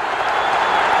up.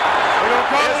 They're going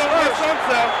to call it against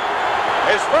Unseld.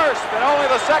 His first and only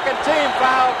the second team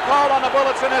foul called on the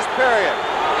Bullets in this period.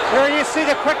 Here you see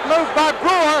the quick move by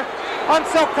Brewer.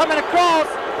 Unseld coming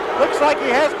across. Looks like he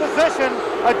has position.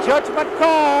 A judgment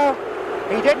call.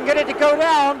 He didn't get it to go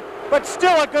down, but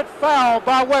still a good foul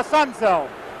by Wes Unseld.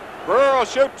 Brewer will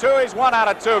shoot 2. He's 1 out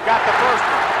of 2. Got the first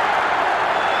one.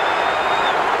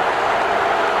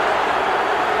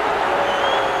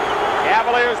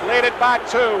 Cavaliers lead it by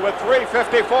 2 with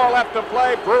 3:54 left to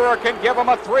play. Brewer can give them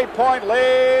a 3-point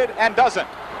lead and doesn't.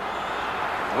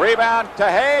 Rebound to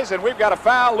Hayes, and we've got a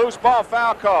foul, loose ball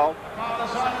foul call.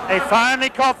 They finally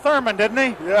caught Thurman, didn't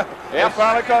he? Yeah, Yep. they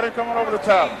finally caught him coming over the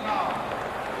top.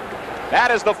 That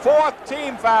is the 4th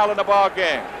team foul in the ball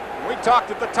game. We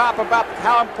talked at the top about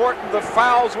how important the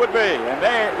fouls would be, and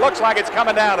it looks like it's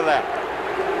coming down to that.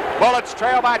 Bullets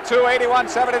trail by 2,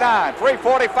 81-79.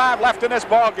 3:45 left in this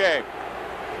ball game.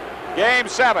 Game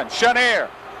 7, Chenier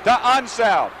to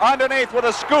Unseld. Underneath with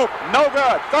a scoop, no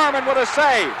good. Thurman with a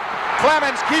save.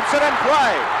 Clemens keeps it in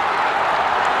play.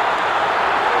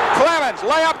 Clemens,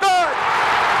 layup good.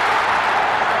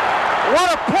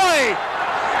 What a play.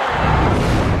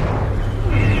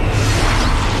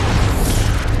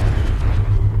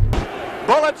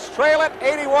 Bullets trail it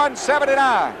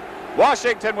 81-79.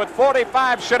 Washington with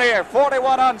 45, Chenier,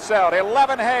 41 Unseld,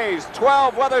 11 Hayes,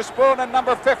 12 Weatherspoon, and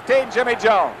number 15, Jimmy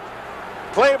Jones.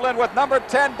 Cleveland with number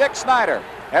 10, Dick Snyder,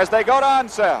 as they go to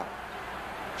Unseld.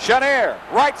 Chenier,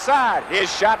 right side. His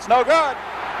shot's no good.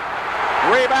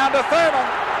 Rebound to Thurman.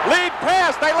 Lead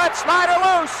pass. They let Snyder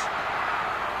loose.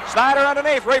 Snyder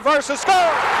underneath. Reverses. Score.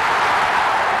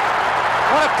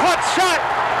 What a clutch shot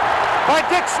by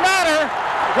Dick Snyder.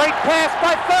 Great pass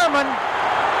by Thurman.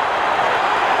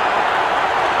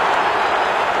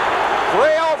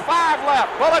 3:05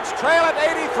 left. Bullets trail at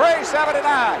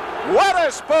 83-79.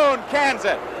 Weatherspoon cans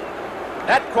it.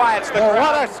 That quiets the Well,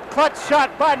 crowd. what a clutch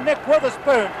shot by Nick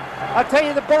Witherspoon. I tell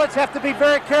you, the Bullets have to be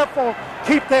very careful,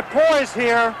 keep their poise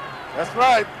here. That's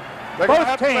right. They're going to Both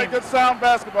have to play teams. good sound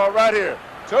basketball right here.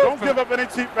 Don't give up any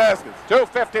cheap baskets.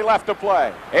 2:50 left to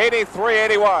play.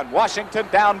 83-81. Washington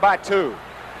down by 2.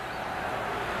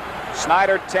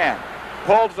 Snyder 10.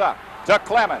 Pulls up to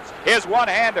Clemens. His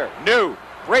one-hander. New.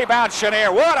 Rebound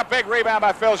Chenier. What a big rebound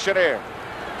by Phil Chenier.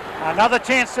 Another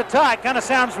chance to tie. Kind of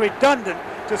sounds redundant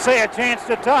to say a chance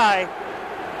to tie.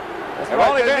 They've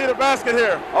only They need a basket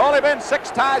here. Only been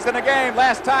 6 ties in the game.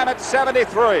 Last time at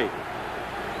 73.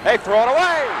 They throw it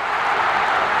away.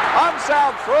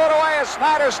 Unseld threw it away as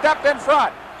Snyder stepped in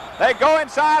front. They go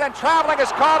inside and traveling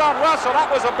is caught on Russell.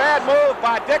 That was a bad move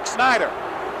by Dick Snyder.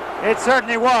 It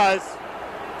certainly was.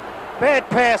 Bad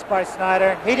pass by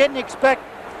Snyder. He didn't expect,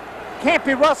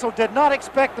 Campy Russell did not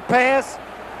expect the pass.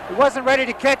 He wasn't ready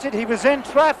to catch it. He was in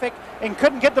traffic and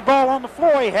couldn't get the ball on the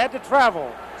floor. He had to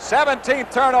travel.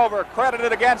 17th turnover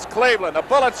credited against Cleveland. The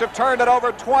Bullets have turned it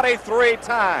over 23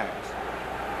 times.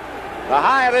 The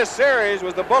high of this series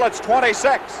was the Bullets'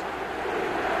 26.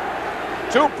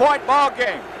 2-point ball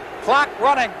game. Clock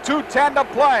running, 2:10 to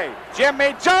play.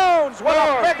 Jimmy Jones with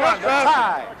a big one to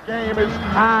tie. Game is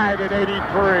tied at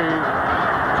 83.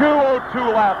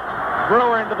 2:02 left.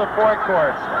 Brewer into the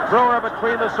forecourt. Brewer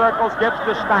between the circles gives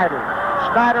to Snyder.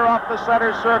 Snyder off the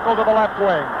center circle to the left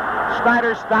wing.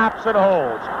 Snyder stops and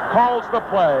holds. Calls the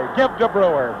play. Give to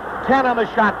Brewer. 10 on the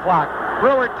shot clock.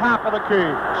 Brewer top of the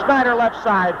key. Snyder left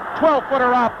side.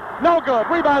 12-footer up. No good.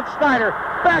 Rebound Snyder.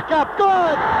 Back up.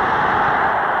 Good.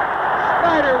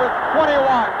 Snyder with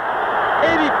 21.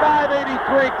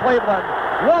 85-83 Cleveland.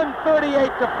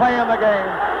 1:38 to play in the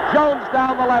game. Jones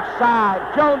down the left side.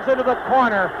 Jones into the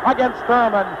corner against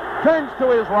Thurman. Turns to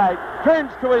his right.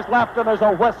 Turns to his left, and there's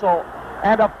a whistle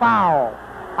and a foul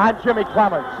on Jimmy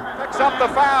Clemens. Picks up the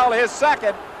foul, his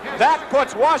second. That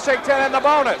puts Washington in the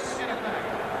bonus.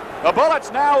 The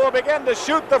Bullets now will begin to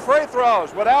shoot the free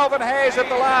throws with Elvin Hayes at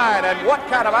the line. And what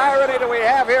kind of irony do we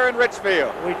have here in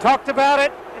Richfield? We talked about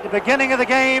it at the beginning of the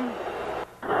game.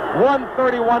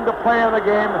 1:31 to play in the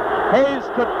game. Hayes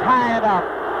could tie it up.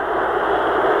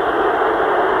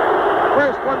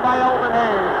 First one by Elvin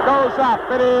Hayes. Goes up.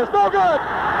 It is no good.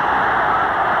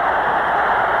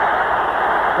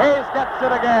 Hayes gets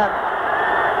it again.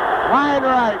 Line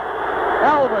right.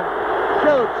 Elvin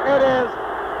shoots. It is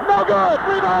no good.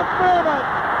 Rebound Thurman.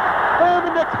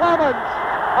 Thurman to Clemens.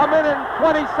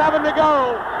 1:27 to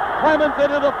go. Clemens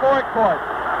into the forecourt.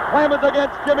 Clemens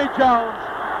against Jimmy Jones.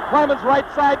 Clemens right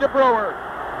side to Brewer.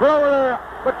 Brewer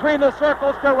between the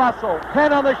circles to Russell.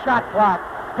 10 on the shot clock.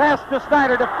 Pass to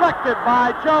Snyder. Deflected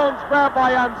by Jones. Grabbed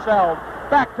by Unseld.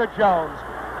 Back to Jones.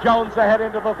 Jones ahead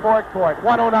into the forecourt.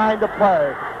 1:09 to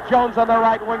play. Jones on the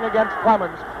right wing against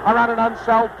Clemens. Around an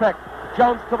Unseld pick.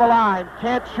 Jones to the line.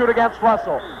 Can't shoot against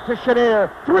Russell. To Chenier.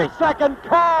 3-second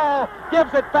call.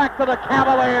 Gives it back to the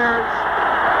Cavaliers.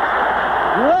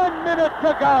 1 minute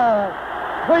to go.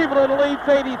 Cleveland leads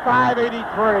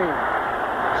 85-83.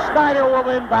 Snyder will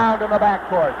inbound in the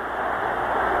backcourt.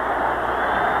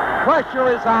 Pressure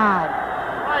is on.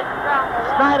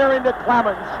 Snyder into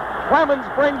Clemens. Clemens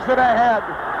brings it ahead.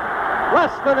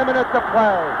 Less than a minute to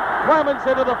play. Clemens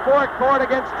into the forecourt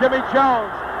against Jimmy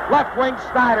Jones. Left wing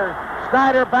Snyder.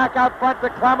 Snyder back out front to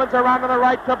Clemens, around to the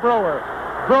right to Brewer.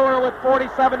 Brewer with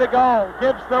 47 to go.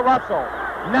 Gives to Russell.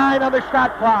 9 on the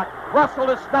shot clock. Russell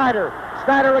to Snyder.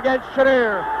 Snyder against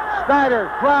Chenier. Snyder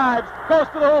drives, goes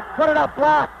to the hoop, put it up,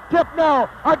 block, tip no,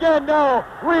 again no,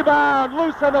 rebound,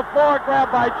 loose on the floor,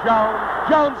 grabbed by Jones.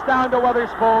 Jones down to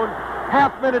Weatherspoon,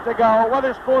 half minute to go,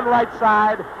 Weatherspoon right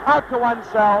side, out to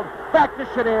Unseld, back to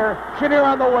Chenier, Chenier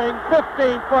on the wing,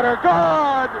 15-footer,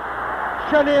 good!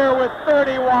 Chenier with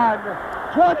 31,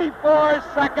 24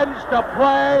 seconds to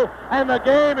play, and the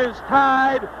game is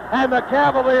tied, and the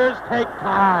Cavaliers take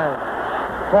time.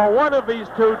 For one of these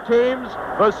two teams,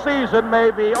 the season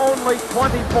may be only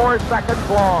 24 seconds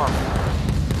long.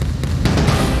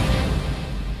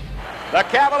 The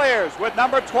Cavaliers with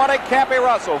number 20, Campy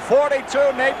Russell,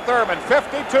 42, Nate Thurman,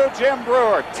 52, Jim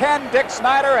Brewer, 10, Dick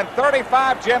Snyder, and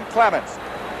 35, Jim Clemens.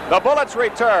 The Bullets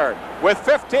return with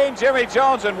 15, Jimmy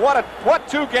Jones, and what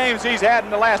 2 games he's had in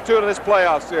the last 2 of this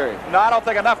playoff series. No, I don't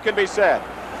think enough can be said.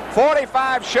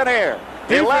 45, Chenier,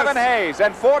 11, Hayes,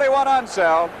 and 41,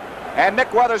 Unseld. And Nick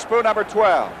Weatherspoon, number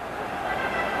 12.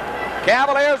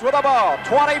 Cavaliers with the ball.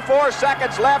 24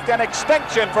 seconds left and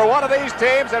extinction for one of these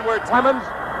teams. And we're Clemens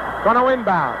going to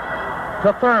inbound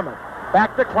to Thurman.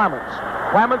 Back to Clemens.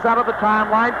 Clemens out of the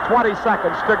timeline. 20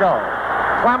 seconds to go.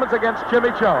 Clemens against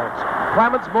Jimmy Jones.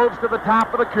 Clemens moves to the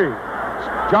top of the key.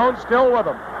 Jones still with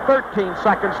him. 13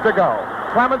 seconds to go.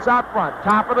 Clemens out front.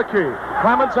 Top of the key.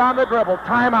 Clemens on the dribble.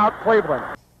 Timeout, Cleveland.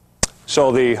 So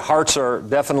the hearts are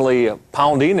definitely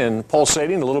pounding and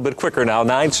pulsating a little bit quicker now.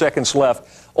 9 seconds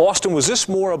left. Austin, was this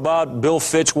more about Bill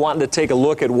Fitch wanting to take a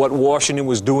look at what Washington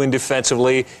was doing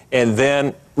defensively and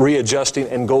then readjusting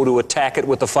and go to attack it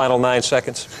with the final 9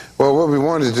 seconds? Well, what we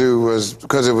wanted to do was,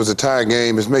 because it was a tie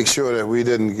game, is make sure that we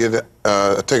didn't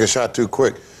take a shot too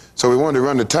quick. So we wanted to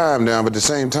run the time down, but at the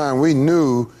same time, we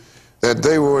knew that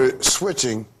they were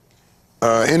switching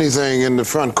anything in the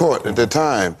front court at the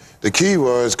time. The key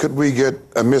was, could we get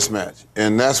a mismatch?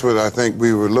 And that's what I think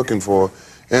we were looking for,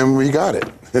 and we got it.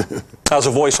 How's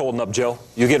the voice holding up, Joe?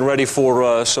 You getting ready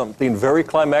for something very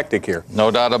climactic here?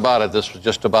 No doubt about it. This was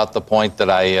just about the point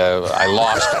that I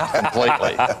lost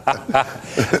completely.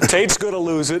 Tate's going to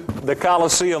lose it. The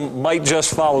Coliseum might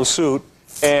just follow suit,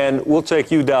 and we'll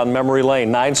take you down memory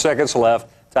lane. 9 seconds left,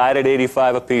 tied at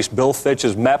 85 apiece. Bill Fitch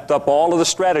has mapped up all of the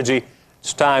strategy.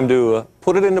 It's time to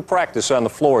put it into practice on the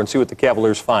floor and see what the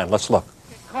Cavaliers find. Let's look.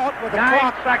 Caught with a 9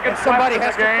 clock, seconds and somebody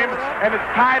left has in the game, to throw it up. and it's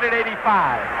tied at 85.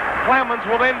 Clemens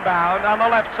will inbound on the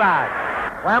left side.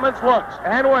 Clemens looks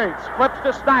and waits, flips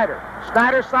to Snyder.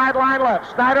 Snyder sideline left.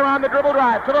 Snyder on the dribble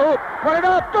drive to the hoop. Put it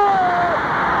up. Good!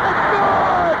 It's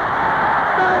good!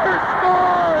 Snyder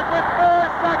scored with 4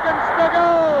 seconds to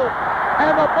go.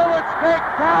 And the Bullets take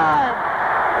time.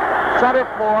 Center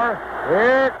floor.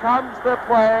 Here comes the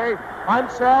play.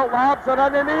 Unsell lobs it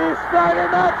underneath. Snyder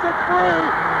knocks it free.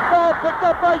 Ball picked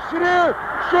up by Chenier.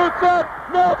 Shoots up.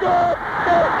 No good.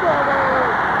 No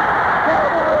Cavaliers.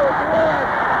 Cavaliers win.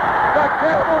 The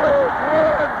Cavaliers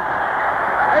win.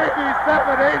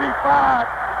 87-85.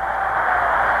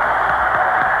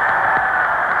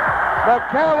 The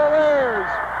Cavaliers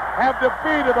have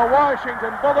defeated the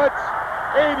Washington Bullets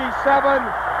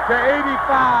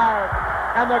 87-85.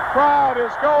 And the crowd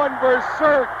is going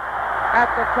berserk at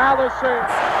the Coliseum.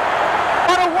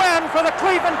 What a win for the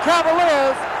Cleveland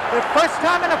Cavaliers. Their first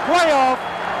time in a playoff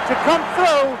to come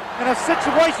through in a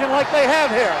situation like they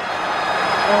have here.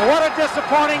 And what a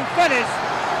disappointing finish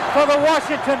for the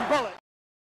Washington Bullets.